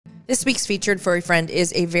This week's featured furry friend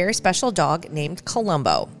is a very special dog named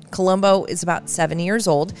Columbo. Columbo is about 7 years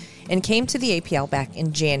old and came to the APL back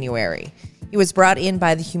in January. He was brought in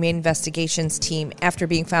by the Humane Investigations team after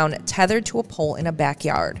being found tethered to a pole in a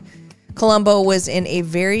backyard. Columbo was in a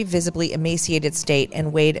very visibly emaciated state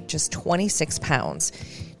and weighed just 26 pounds.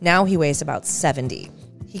 Now he weighs about 70.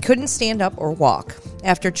 He couldn't stand up or walk.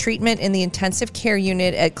 After treatment in the intensive care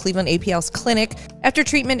unit at Cleveland APL's clinic,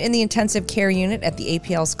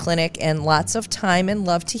 and lots of time and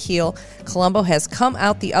love to heal, Columbo has come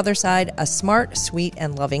out the other side a smart, sweet,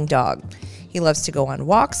 and loving dog. He loves to go on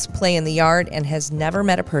walks, play in the yard, and has never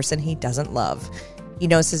met a person he doesn't love. He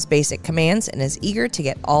knows his basic commands and is eager to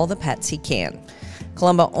get all the pets he can.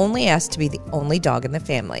 Columbo only asks to be the only dog in the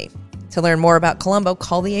family. To learn more about Columbo,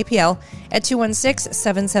 call the APL at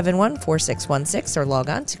 216-771-4616 or log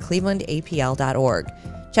on to clevelandapl.org.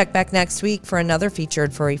 Check back next week for another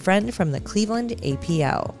featured furry friend from the Cleveland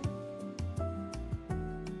APL.